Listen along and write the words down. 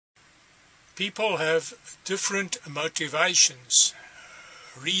People have different motivations,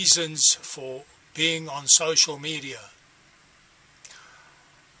 reasons for being on social media.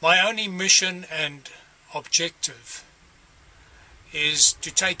 My only mission and objective is to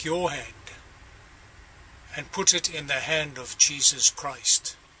take your hand and put it in the hand of Jesus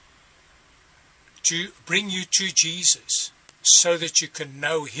Christ, to bring you to Jesus so that you can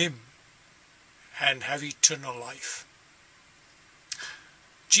know Him and have eternal life.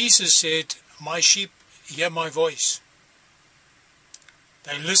 Jesus said, "My sheep hear my voice.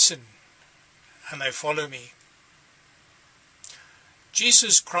 They listen and they follow me."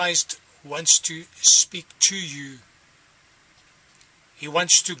 Jesus Christ wants to speak to you. He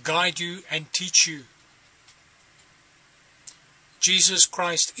wants to guide you and teach you. Jesus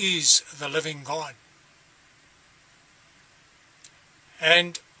Christ is the living God.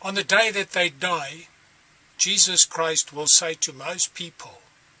 And on the day that they die, Jesus Christ will say to most people,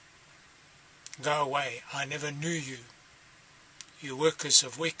 "Go away, I never knew you, you workers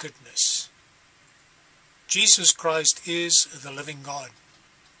of wickedness." Jesus Christ is the living God.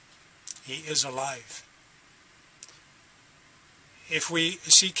 He is alive. If we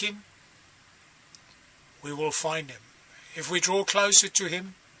seek Him, we will find Him. If we draw closer to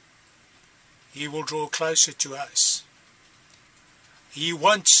Him, He will draw closer to us. He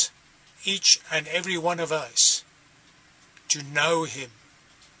wants each and every one of us to know Him,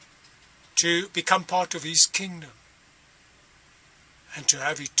 to become part of His kingdom, and to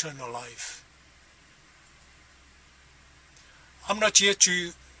have eternal life. I'm not here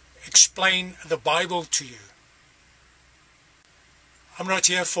to explain the Bible to you. I'm not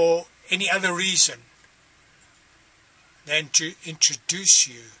here for any other reason than to introduce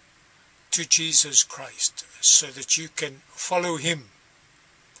you to Jesus Christ so that you can follow Him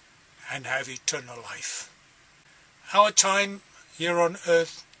and have eternal life. Our time here on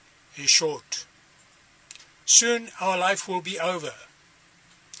earth is short. Soon our life will be over,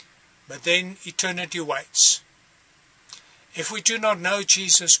 but then eternity waits. If we do not know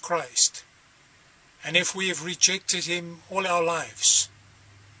Jesus Christ, and if we have rejected Him all our lives,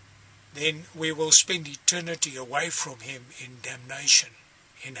 then we will spend eternity away from Him in damnation,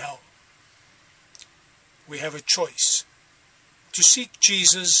 in hell. We have a choice to seek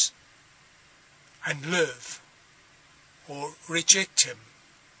Jesus and live, or reject Him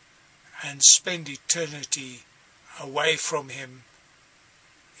and spend eternity away from Him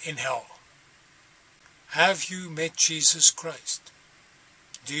in hell. Have you met Jesus Christ?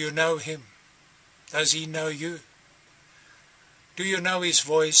 Do you know Him? Does He know you? Do you know His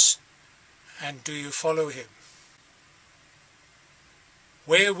voice, and do you follow Him?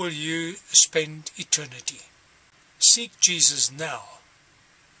 Where will you spend eternity? Seek Jesus now,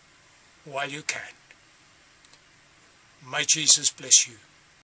 while you can. May Jesus bless you.